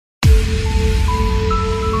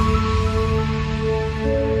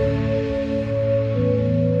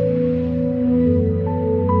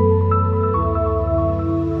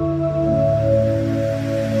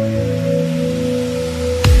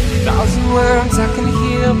Sometimes I can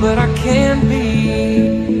hear, but I can't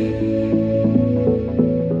be.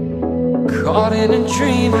 Caught in a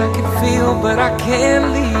dream, I can feel, but I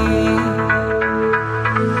can't leave.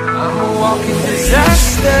 I'm a walking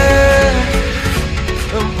disaster,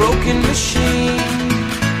 a broken machine,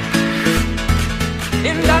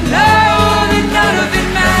 and I know